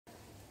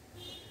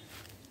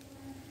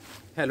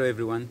Hello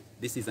everyone,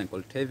 this is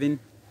Uncle Tevin,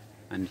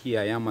 and here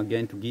I am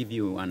again to give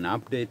you an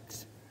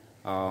update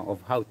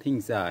of how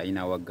things are in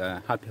our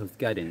Happy House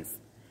Gardens.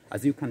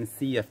 As you can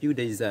see, a few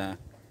days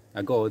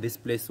ago this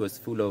place was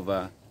full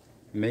of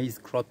maize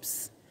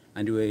crops,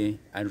 and we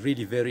are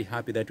really very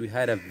happy that we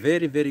had a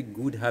very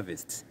good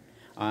harvest.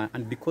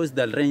 And because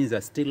the rains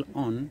are still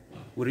on,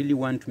 we really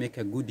want to make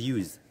a good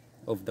use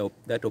of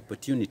that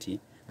opportunity.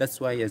 That's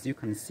why, as you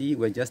can see,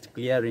 we're just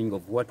clearing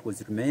of what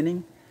was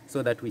remaining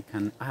so that we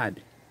can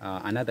add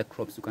another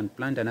crops. We can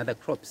plant another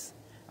crops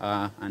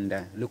and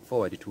look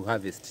forward to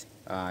harvest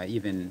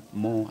even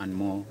more and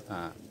more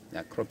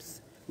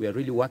crops. We are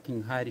really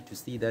working hard to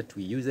see that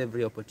we use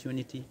every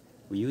opportunity,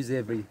 we use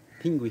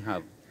everything we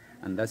have,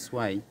 and that's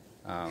why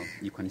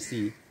you can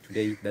see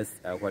today that's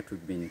what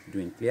we've been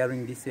doing,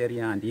 clearing this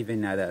area and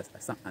even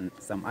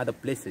some other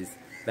places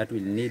that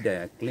will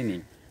need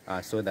cleaning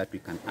so that we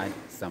can add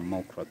some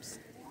more crops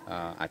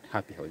at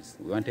Happy House.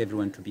 We want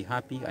everyone to be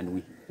happy, and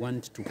we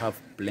want to have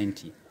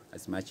plenty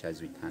as much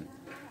as we can.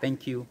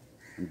 Thank you,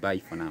 and bye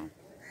for now.